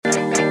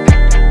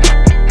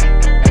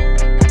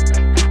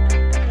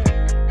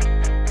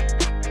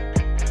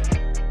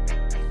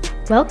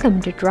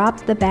Welcome to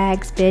Drop the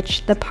Bags,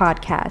 Bitch, the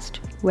podcast,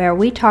 where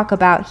we talk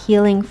about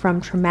healing from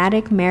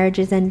traumatic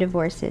marriages and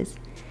divorces.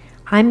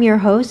 I'm your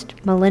host,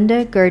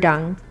 Melinda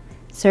Gerdung,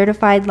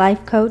 certified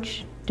life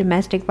coach,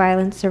 domestic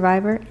violence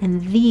survivor,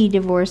 and the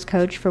divorce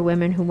coach for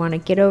women who want to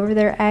get over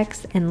their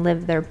ex and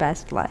live their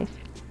best life.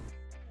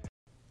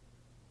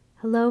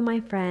 Hello, my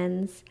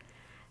friends.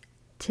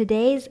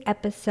 Today's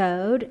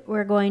episode,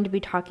 we're going to be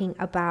talking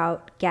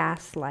about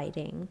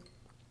gaslighting.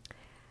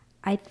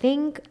 I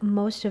think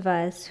most of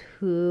us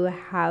who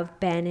have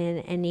been in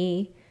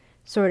any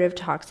sort of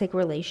toxic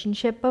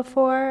relationship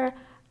before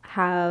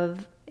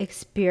have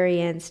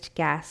experienced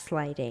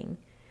gaslighting.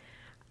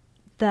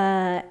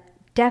 The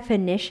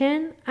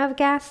definition of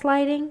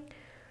gaslighting,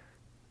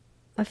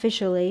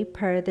 officially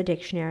per the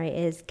dictionary,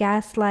 is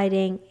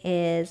gaslighting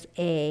is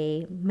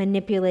a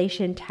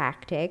manipulation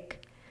tactic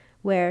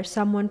where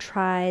someone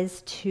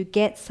tries to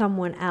get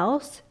someone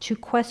else to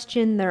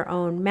question their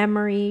own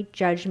memory,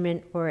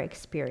 judgment, or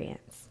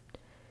experience.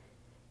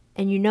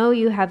 And you know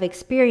you have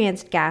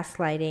experienced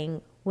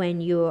gaslighting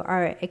when you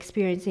are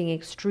experiencing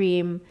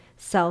extreme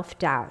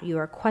self-doubt. You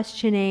are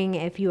questioning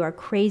if you are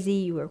crazy,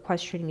 you are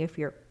questioning if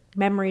your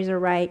memories are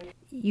right.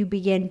 You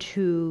begin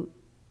to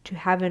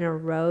have an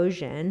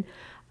erosion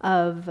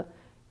of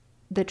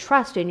the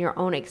trust in your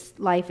own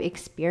life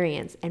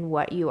experience and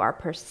what you are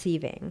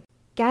perceiving.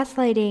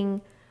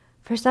 Gaslighting,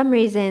 for some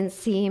reason,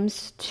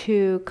 seems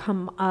to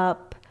come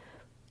up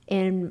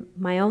in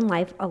my own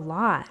life a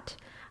lot.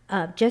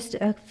 Just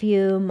a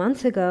few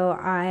months ago,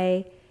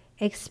 I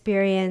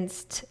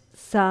experienced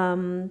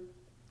some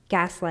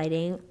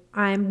gaslighting.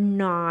 I'm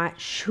not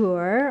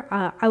sure.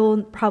 I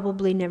will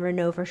probably never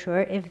know for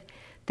sure if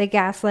the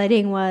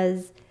gaslighting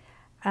was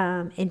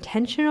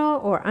intentional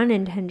or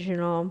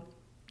unintentional,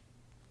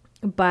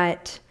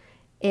 but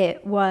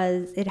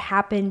it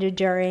happened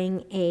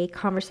during a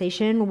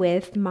conversation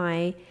with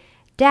my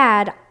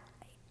dad.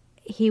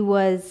 He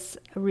was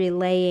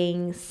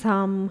relaying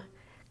some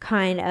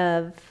kind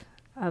of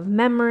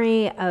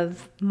memory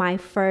of my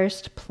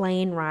first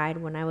plane ride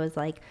when I was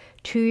like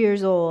 2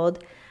 years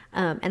old,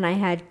 and I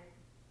had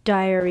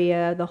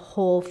diarrhea the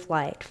whole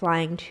flight,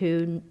 flying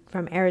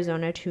from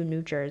Arizona to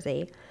New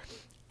Jersey.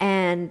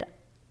 And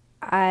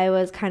I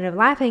was kind of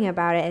laughing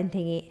about it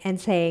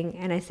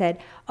and I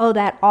said, oh,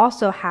 that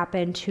also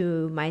happened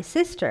to my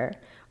sister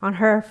on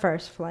her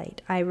first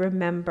flight. I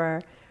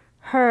remember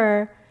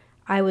her,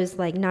 I was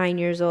like 9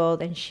 years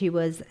old and she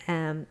was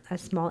a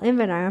small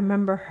infant. I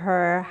remember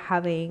her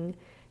having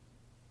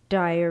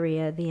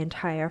diarrhea the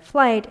entire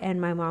flight and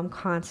my mom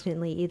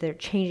constantly either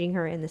changing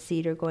her in the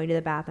seat or going to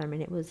the bathroom,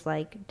 and it was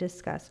like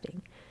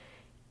disgusting.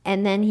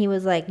 And then he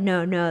was like,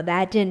 no,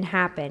 that didn't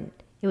happen.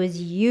 It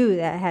was you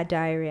that had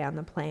diarrhea on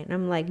the plane.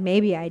 I'm like,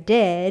 maybe I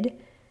did,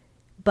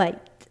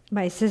 but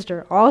my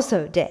sister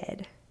also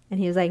did. And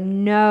he was like,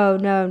 no,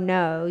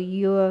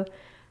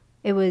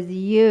 it was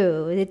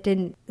you. It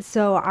didn't.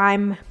 So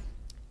I'm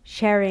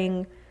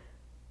sharing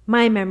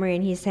my memory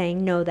and he's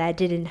saying, no, that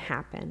didn't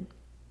happen.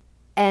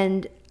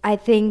 And I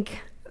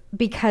think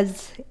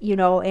because,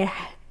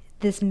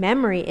 this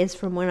memory is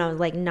from when I was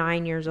like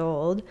 9 years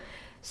old.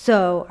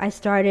 So I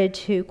started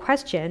to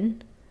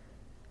question,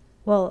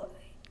 well,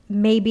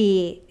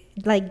 maybe,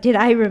 did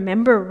I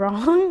remember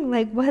wrong?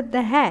 What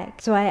the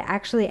heck? So I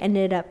actually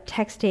ended up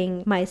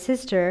texting my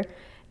sister,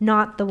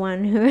 not the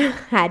one who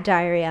had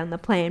diarrhea on the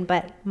plane,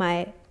 but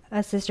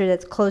a sister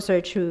that's closer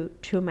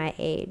to my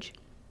age.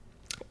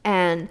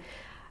 And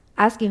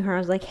asking her, I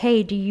was like,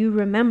 hey, do you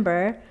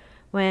remember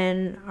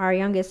when our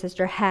youngest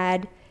sister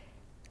had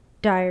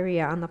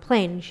diarrhea on the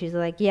plane? And she's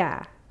like,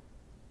 yeah.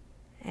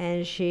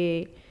 And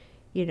she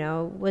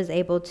was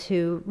able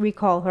to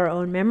recall her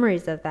own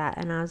memories of that.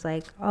 And I was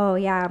like, oh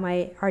yeah,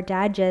 our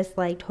dad just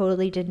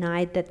totally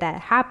denied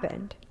that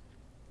happened.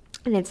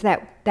 And it's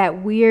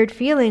that weird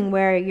feeling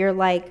where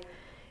you're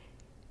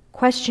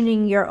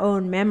questioning your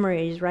own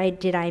memories, right?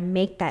 Did I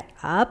make that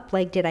up?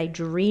 Did I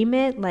dream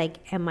it?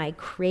 Am I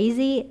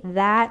crazy?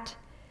 That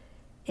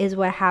is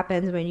what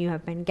happens when you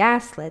have been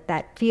gaslit.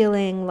 That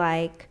feeling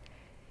like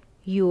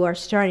you are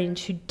starting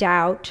to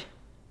doubt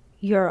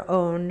your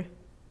own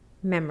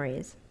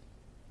memories.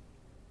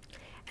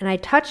 And I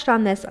touched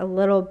on this a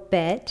little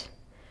bit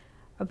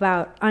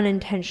about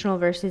unintentional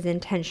versus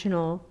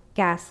intentional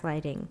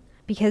gaslighting,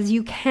 because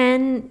you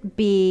can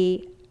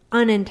be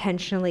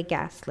unintentionally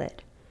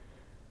gaslit,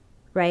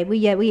 right?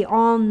 We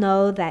all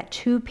know that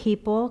two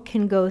people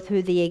can go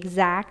through the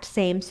exact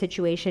same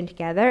situation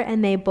together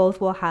and they both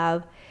will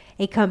have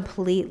a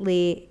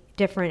completely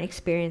different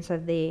experience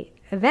of the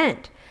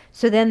event.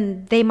 So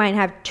then they might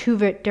have two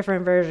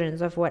different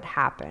versions of what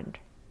happened,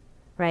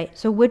 right?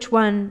 So which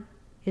one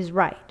is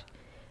right?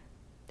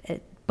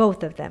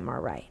 Both of them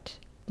are right.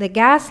 The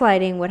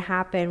gaslighting would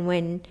happen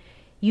when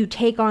you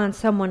take on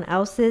someone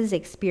else's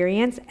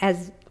experience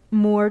as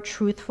more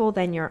truthful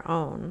than your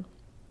own.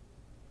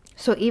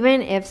 So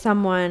even if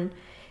someone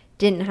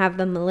didn't have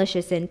the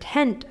malicious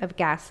intent of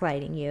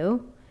gaslighting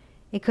you,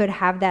 it could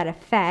have that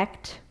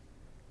effect,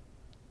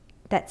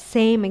 that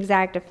same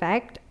exact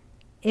effect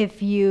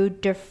if you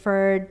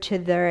deferred to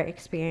their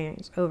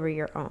experience over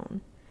your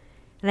own.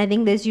 And I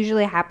think this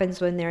usually happens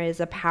when there is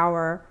a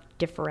power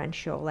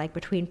differential, like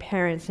between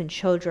parents and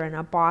children,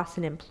 a boss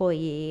and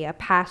employee, a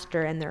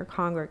pastor and their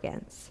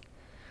congregants.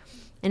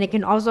 And it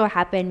can also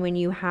happen when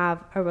you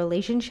have a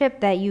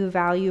relationship that you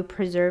value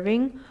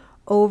preserving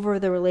over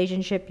the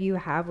relationship you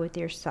have with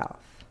yourself,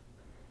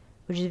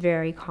 which is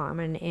very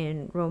common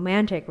in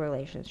romantic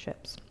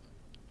relationships.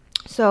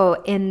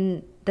 So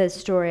in the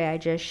story I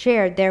just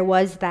shared, there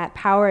was that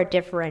power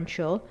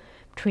differential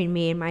between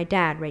me and my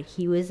dad, right?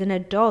 He was an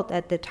adult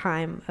at the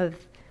time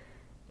of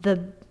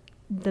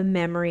the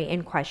memory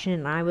in question,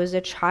 and I was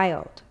a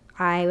child.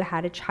 I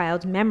had a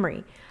child's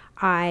memory.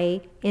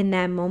 In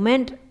that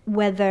moment,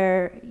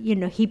 whether,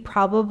 he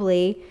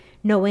probably,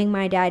 knowing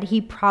my dad,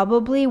 he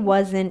probably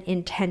wasn't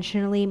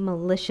intentionally,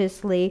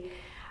 maliciously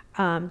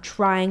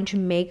trying to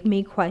make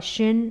me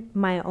question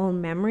my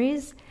own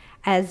memories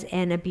as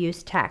an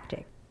abuse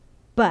tactic.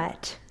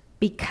 But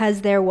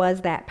because there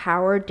was that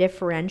power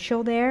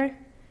differential there,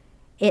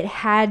 it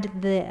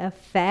had the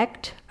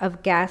effect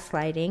of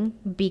gaslighting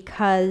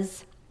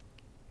because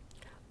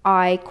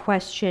I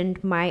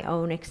questioned my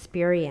own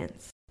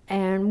experience.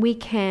 And we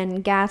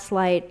can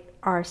gaslight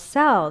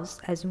ourselves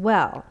as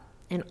well.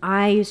 And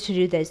I used to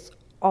do this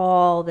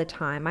all the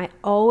time. I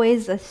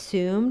always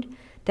assumed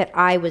that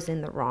I was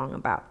in the wrong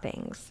about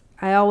things.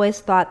 I always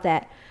thought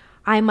that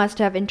I must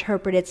have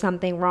interpreted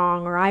something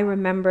wrong, or I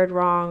remembered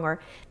wrong,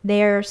 or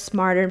they're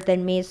smarter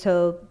than me,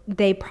 so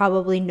they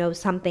probably know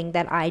something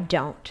that I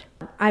don't.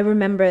 I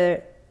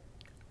remember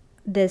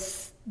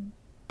this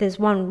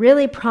one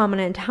really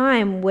prominent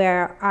time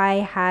where I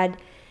had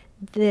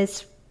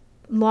this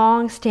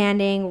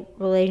long-standing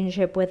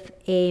relationship with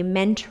a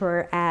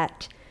mentor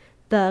at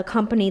the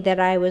company that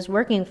I was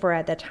working for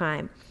at the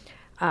time.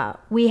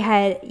 He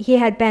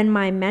had been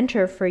my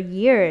mentor for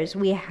years.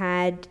 We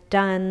had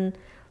done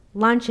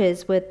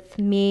lunches with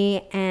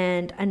me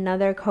and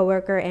another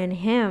coworker and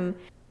him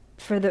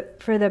for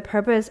the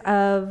purpose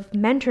of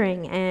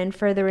mentoring and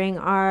furthering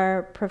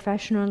our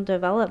professional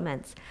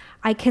developments.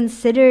 I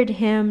considered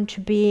him to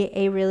be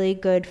a really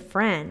good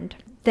friend.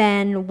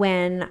 Then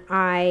when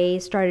I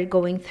started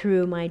going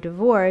through my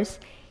divorce,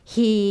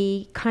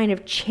 he kind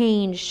of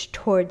changed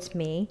towards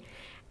me,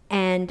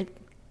 and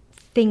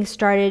he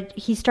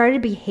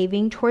started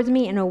behaving towards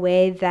me in a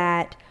way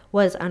that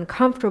was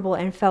uncomfortable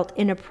and felt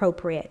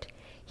inappropriate.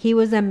 He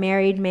was a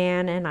married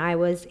man and I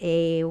was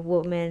a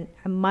woman,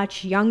 a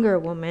much younger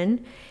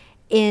woman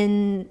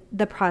in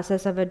the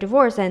process of a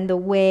divorce, and the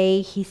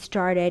way he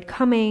started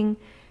coming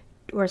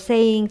or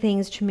saying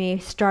things to me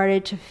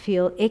started to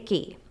feel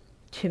icky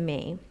to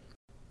me.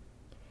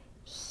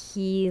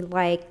 He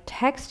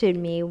texted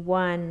me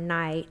one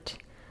night,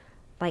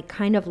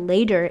 kind of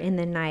later in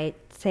the night,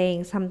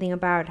 saying something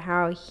about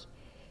how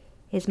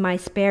is my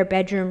spare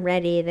bedroom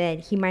ready,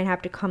 that he might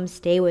have to come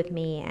stay with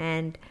me.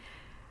 And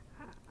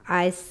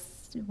I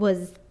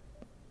was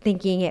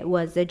thinking it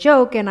was a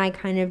joke, and I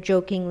kind of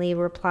jokingly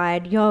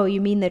replied, "Yo, you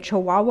mean the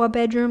Chihuahua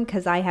bedroom?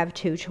 Because I have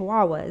 2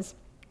 Chihuahuas."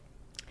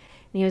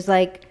 And he was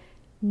like,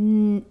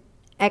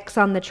 "X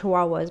on the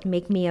Chihuahuas,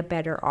 make me a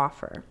better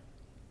offer."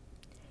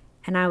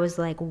 And I was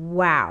like,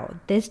 wow,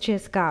 this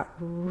just got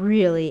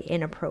really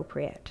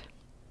inappropriate.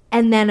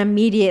 And then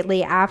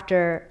immediately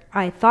after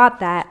I thought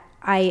that,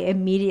 I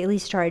immediately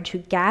started to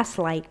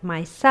gaslight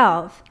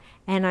myself.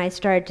 And I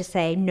started to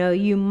say, no,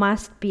 you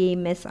must be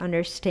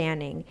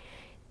misunderstanding.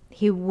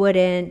 He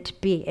wouldn't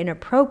be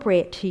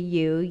inappropriate to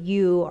you.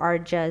 You are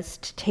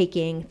just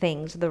taking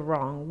things the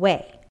wrong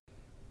way.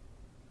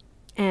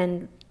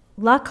 And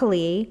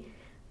luckily,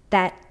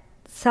 that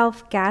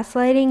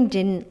self-gaslighting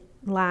didn't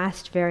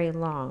last very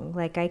long.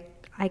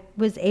 I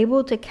was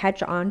able to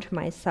catch on to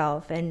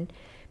myself and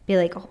be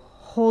like,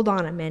 hold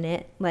on a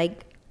minute.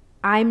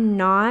 I'm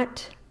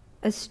not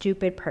a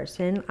stupid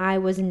person. I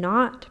was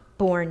not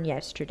born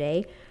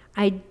yesterday.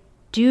 I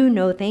do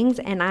know things,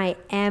 and I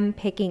am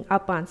picking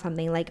up on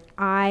something.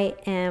 I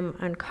am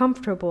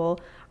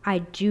uncomfortable. I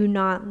do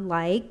not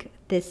like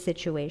this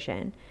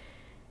situation,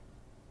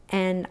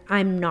 and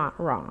I'm not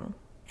wrong.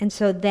 And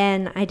so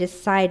then I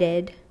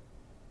decided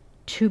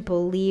to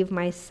believe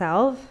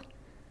myself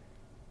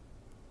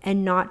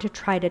and not to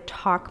try to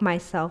talk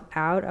myself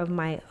out of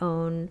my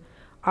own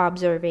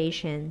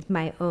observations,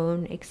 my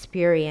own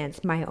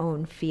experience, my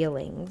own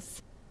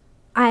feelings.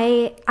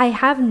 I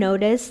have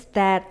noticed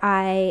that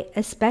I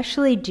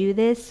especially do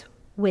this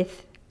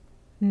with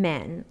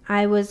men.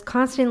 I was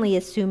constantly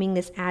assuming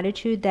this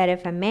attitude that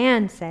if a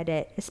man said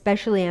it,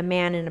 especially a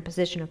man in a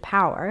position of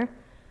power,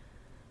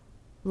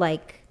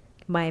 like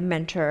my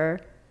mentor,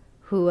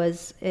 who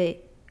was a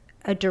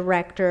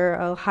director,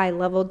 a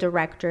high-level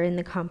director in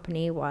the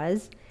company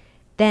was,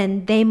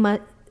 then they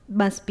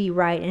must be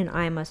right and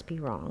I must be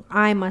wrong.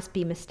 I must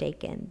be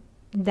mistaken.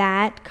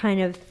 That kind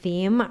of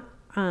theme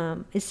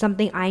is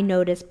something I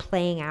notice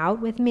playing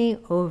out with me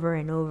over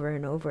and over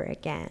and over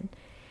again.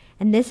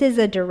 And this is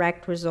a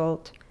direct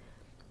result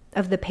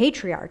of the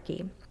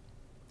patriarchy.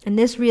 And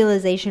this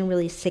realization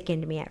really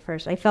sickened me at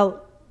first. I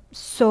felt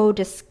so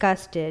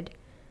disgusted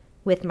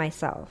with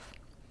myself.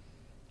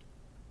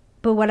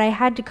 But what I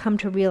had to come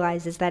to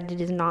realize is that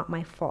it is not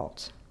my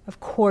fault. Of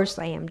course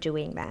I am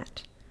doing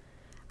that.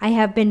 I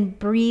have been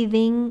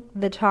breathing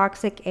the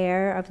toxic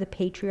air of the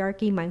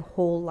patriarchy my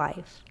whole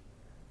life.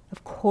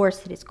 Of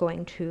course it is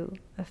going to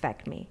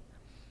affect me.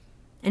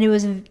 And it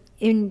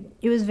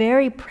was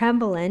very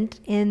prevalent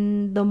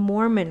in the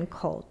Mormon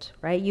cult,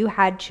 right? You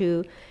had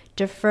to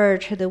defer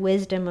to the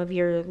wisdom of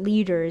your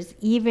leaders,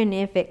 even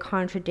if it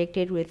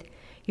contradicted with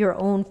your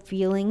own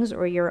feelings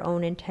or your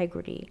own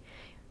integrity,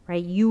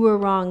 right? You were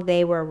wrong,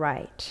 they were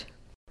right.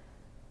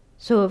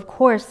 So of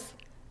course,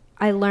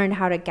 I learned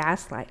how to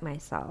gaslight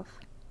myself.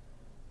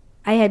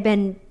 I had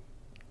been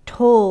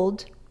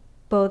told,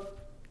 both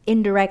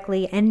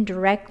indirectly and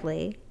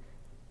directly,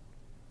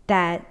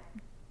 that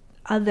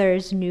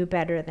others knew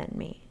better than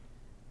me.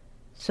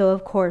 So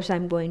of course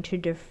I'm going to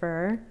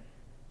defer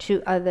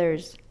to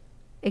others'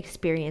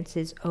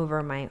 experiences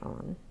over my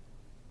own.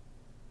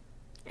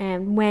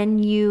 And when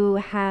you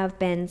have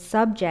been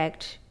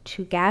subject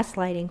to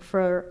gaslighting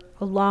for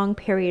a long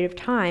period of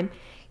time,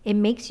 it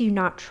makes you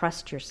not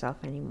trust yourself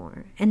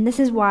anymore. And this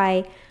is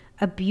why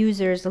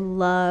abusers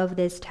love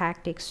this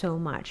tactic so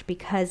much,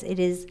 because it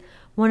is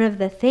one of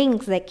the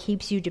things that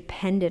keeps you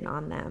dependent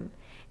on them.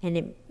 And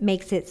it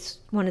makes it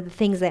one of the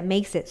things that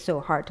makes it so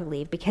hard to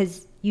leave,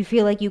 because you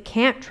feel like you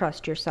can't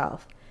trust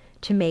yourself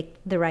to make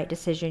the right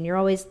decision. You're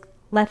always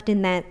left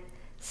in that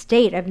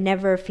state of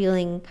never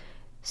feeling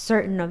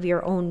certain of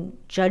your own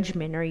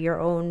judgment or your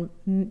own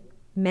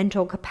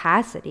mental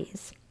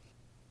capacities.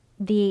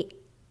 The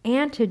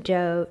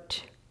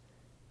antidote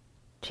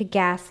to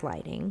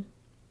gaslighting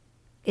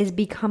is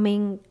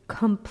becoming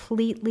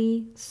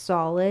completely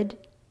solid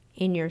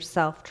in your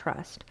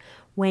self-trust.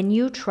 When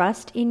you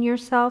trust in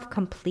yourself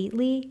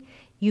completely,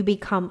 you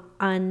become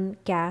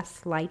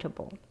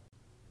ungaslightable.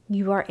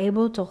 You are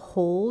able to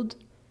hold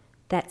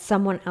that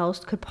someone else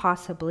could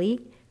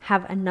possibly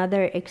have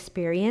another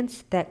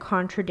experience that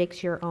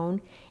contradicts your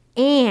own,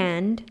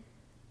 and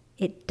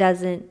it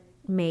doesn't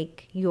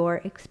make your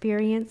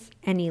experience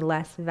any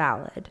less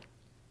valid.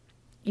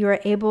 You are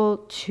able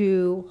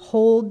to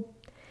hold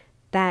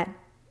that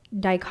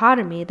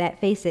dichotomy that,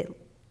 face it,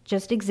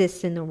 just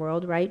exists in the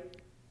world, right?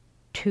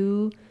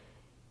 Two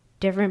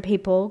different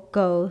people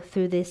go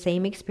through the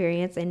same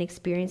experience and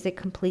experience it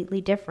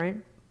completely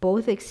different.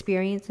 Both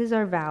experiences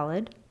are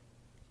valid,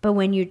 but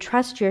when you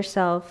trust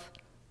yourself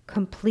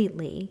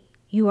completely,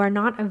 you are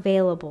not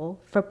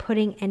available for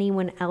putting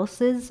anyone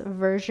else's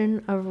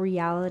version of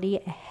reality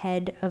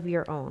ahead of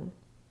your own.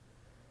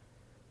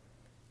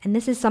 And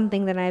this is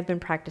something that I've been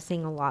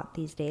practicing a lot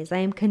these days. I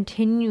am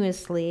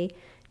continuously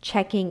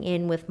checking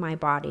in with my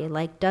body.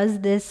 Like, does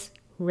this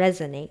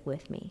resonate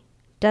with me?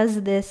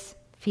 Does this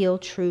feel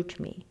true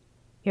to me?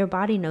 Your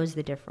body knows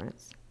the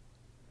difference.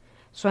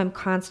 So I'm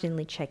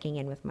constantly checking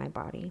in with my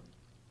body.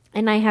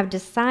 And I have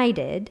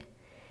decided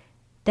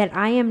that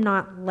I am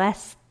not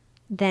less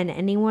than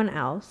anyone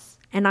else,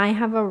 and I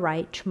have a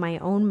right to my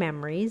own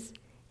memories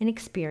and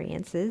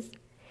experiences,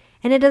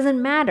 and it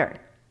doesn't matter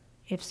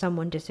if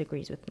someone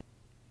disagrees with me.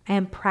 I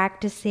am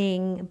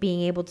practicing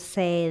being able to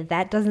say,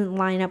 that doesn't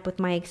line up with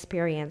my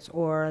experience,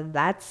 or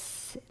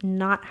that's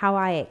not how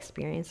I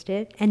experienced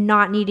it, and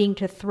not needing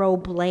to throw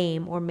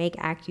blame or make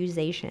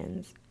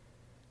accusations,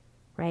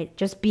 right?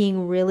 Just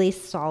being really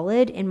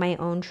solid in my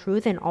own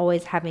truth and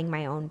always having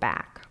my own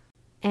back.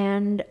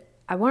 And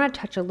I want to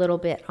touch a little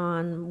bit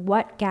on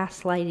what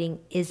gaslighting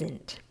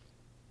isn't.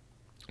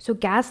 So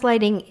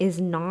gaslighting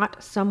is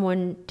not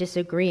someone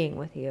disagreeing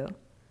with you.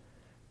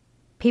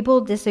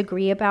 People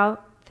disagree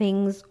about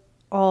things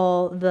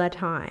all the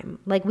time.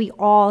 Like, we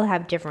all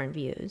have different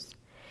views.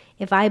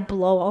 If I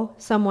blow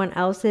someone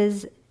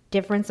else's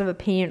difference of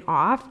opinion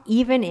off,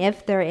 even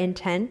if their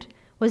intent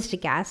was to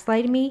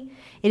gaslight me,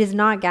 it is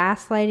not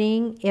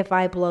gaslighting if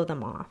I blow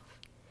them off.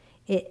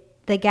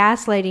 The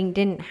gaslighting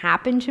didn't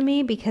happen to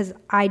me because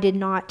I did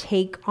not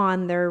take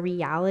on their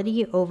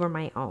reality over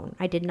my own.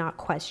 I did not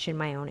question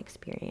my own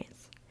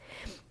experience.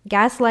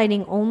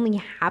 Gaslighting only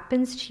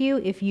happens to you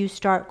if you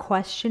start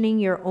questioning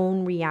your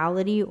own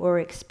reality or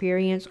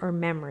experience or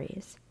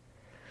memories.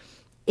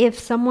 If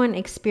someone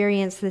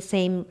experienced the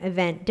same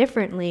event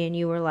differently and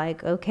you were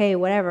like, okay,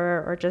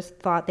 whatever, or just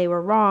thought they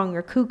were wrong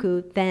or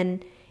cuckoo,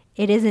 then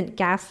it isn't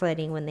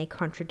gaslighting when they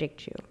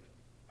contradict you.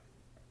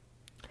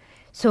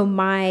 So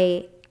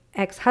my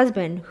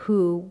ex-husband,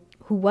 who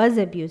was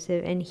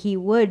abusive, and he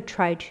would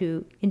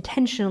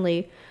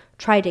intentionally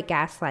try to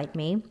gaslight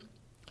me.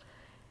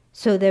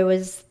 So there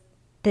was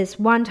this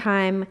one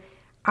time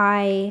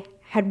I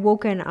had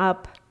woken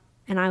up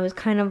and I was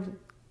kind of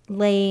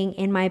laying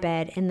in my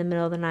bed in the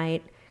middle of the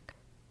night,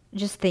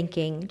 just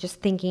thinking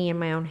in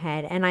my own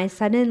head. And I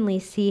suddenly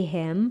see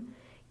him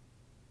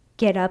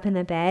get up in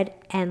the bed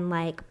and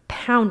like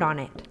pound on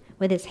it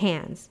with his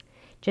hands.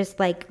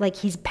 Just like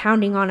he's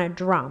pounding on a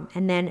drum,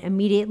 and then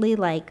immediately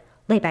like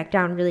lay back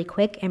down really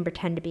quick and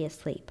pretend to be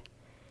asleep.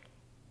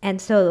 And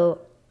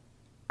so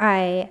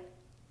I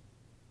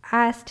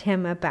asked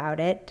him about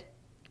it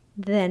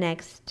the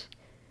next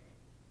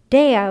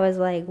day. I was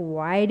like,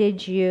 why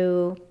did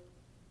you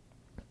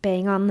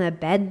bang on the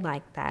bed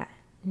like that?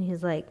 And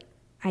he's like,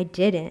 I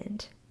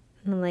didn't.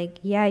 And I'm like,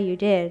 yeah, you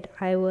did.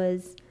 I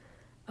was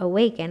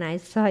awake and I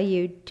saw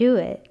you do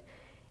it.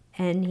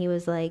 And he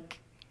was like,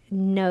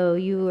 no,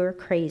 you were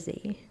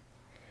crazy.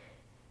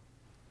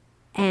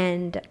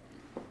 And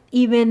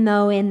even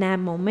though in that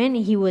moment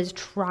he was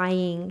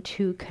trying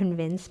to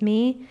convince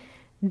me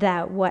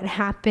that what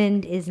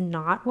happened is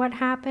not what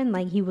happened,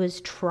 like he was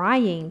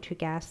trying to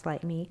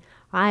gaslight me,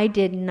 I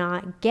did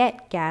not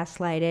get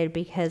gaslighted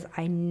because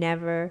I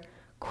never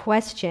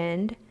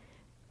questioned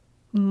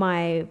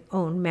my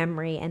own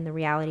memory and the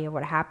reality of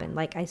what happened.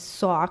 Like I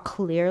saw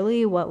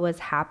clearly what was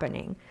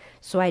happening.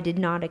 So I did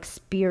not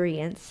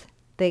experience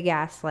the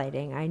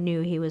gaslighting. I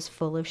knew he was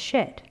full of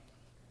shit.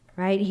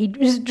 Right? He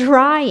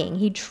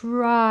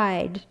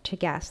tried to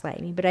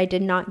gaslight me, but I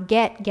did not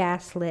get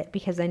gaslit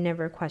because I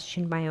never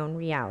questioned my own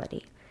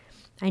reality.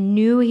 I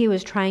knew he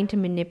was trying to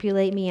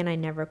manipulate me and I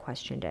never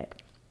questioned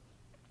it.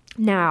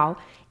 Now,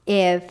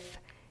 if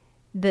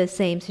the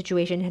same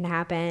situation had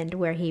happened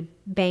where he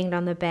banged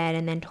on the bed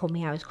and then told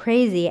me I was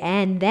crazy,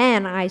 and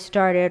then I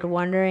started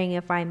wondering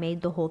if I made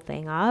the whole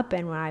thing up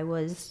and when I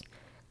was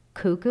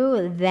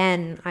cuckoo,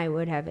 then I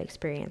would have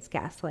experienced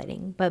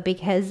gaslighting. But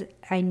because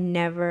I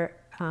never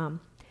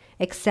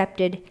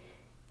accepted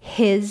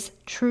his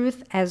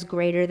truth as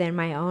greater than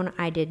my own,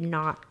 I did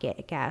not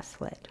get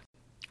gaslit.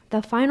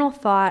 The final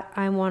thought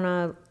I want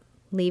to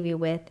leave you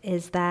with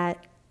is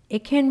that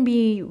it can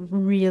be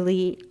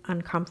really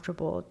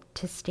uncomfortable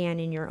to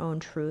stand in your own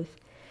truth,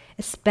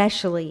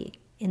 especially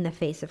in the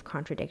face of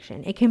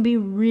contradiction. It can be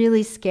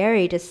really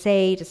scary to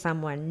say to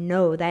someone,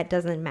 no, that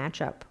doesn't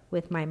match up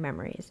with my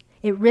memories.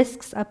 It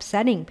risks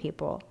upsetting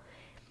people,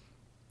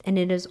 and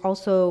it is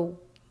also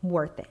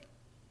worth it.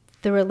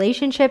 The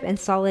relationship and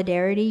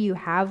solidarity you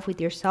have with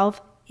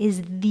yourself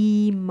is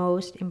the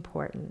most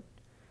important.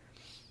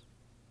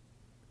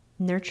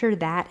 Nurture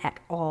that at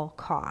all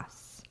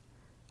costs.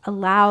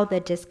 Allow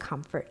the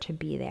discomfort to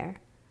be there.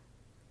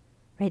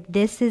 Right?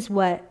 This is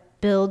what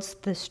builds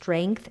the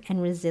strength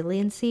and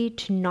resiliency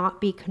to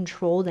not be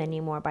controlled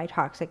anymore by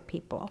toxic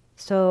people.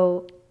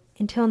 So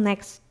until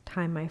next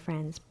time, my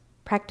friends,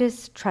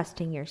 practice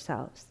trusting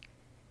yourselves,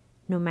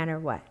 no matter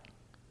what.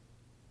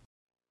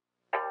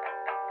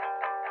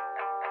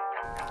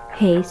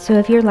 Hey, so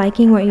if you're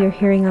liking what you're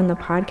hearing on the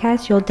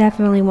podcast, you'll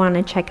definitely want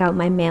to check out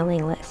my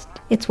mailing list.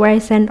 It's where I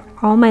send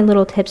all my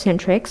little tips and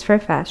tricks for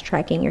fast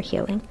tracking your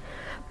healing.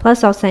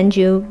 Plus, I'll send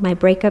you my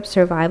breakup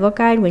survival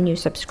guide when you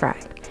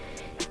subscribe.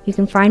 You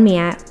can find me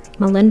at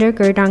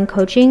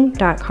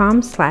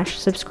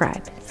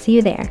melindagurdoncoaching.com/subscribe. See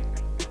you there.